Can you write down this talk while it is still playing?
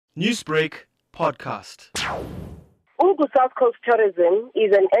Newsbreak Podcast. Ugu South Coast Tourism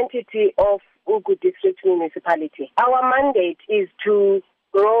is an entity of Ugu District Municipality. Our mandate is to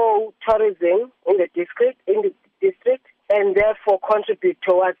grow tourism in the district, and therefore contribute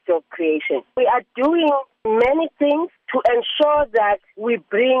towards job creation. We are doing many things to ensure that we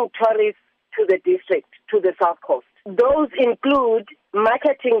bring tourists to the district, to the South Coast. Those include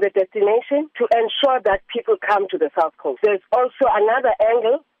marketing the destination to ensure that people come to the South Coast. There's also another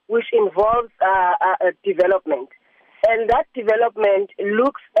angle which involves development. And that development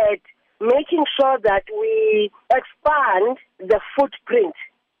looks at making sure that we expand the footprint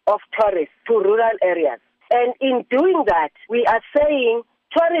of tourists to rural areas. And in doing that, we are saying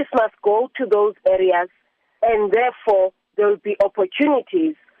tourists must go to those areas, and therefore there will be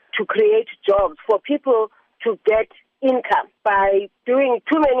opportunities to create jobs for people to get income by doing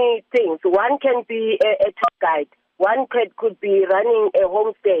too many things. One can be a tour guide. One could be running a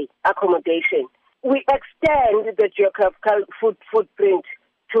homestay accommodation. We extend the geographical footprint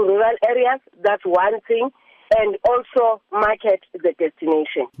to rural areas. That's one thing. And also market the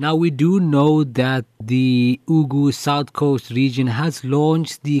destination. Now, we do know that the Ugu South Coast region has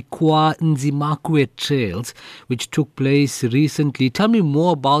launched the KwaNzimakwe trails, which took place recently. Tell me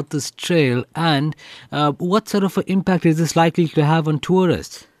more about this trail and what sort of an impact is this likely to have on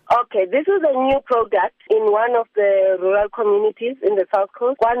tourists? Okay, this is a new product in one of the rural communities in the South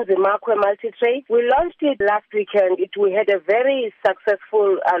Coast, KwaNzimakwe multi-trail. We launched it last weekend. We had a very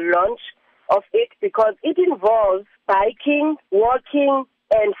successful launch of it because it involves biking, walking,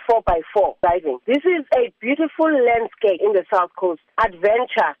 and 4x4 driving. This is a beautiful landscape in the South Coast.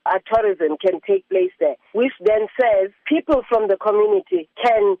 Adventure tourism can take place there, which then says people from the community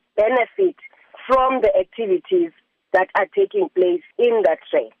can benefit from the activities that are taking place in that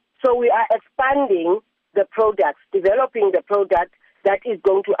trail. So we are expanding the products, developing the product that is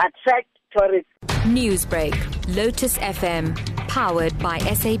going to attract tourists. Newsbreak, Lotus FM, powered by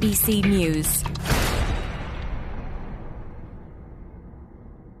SABC News.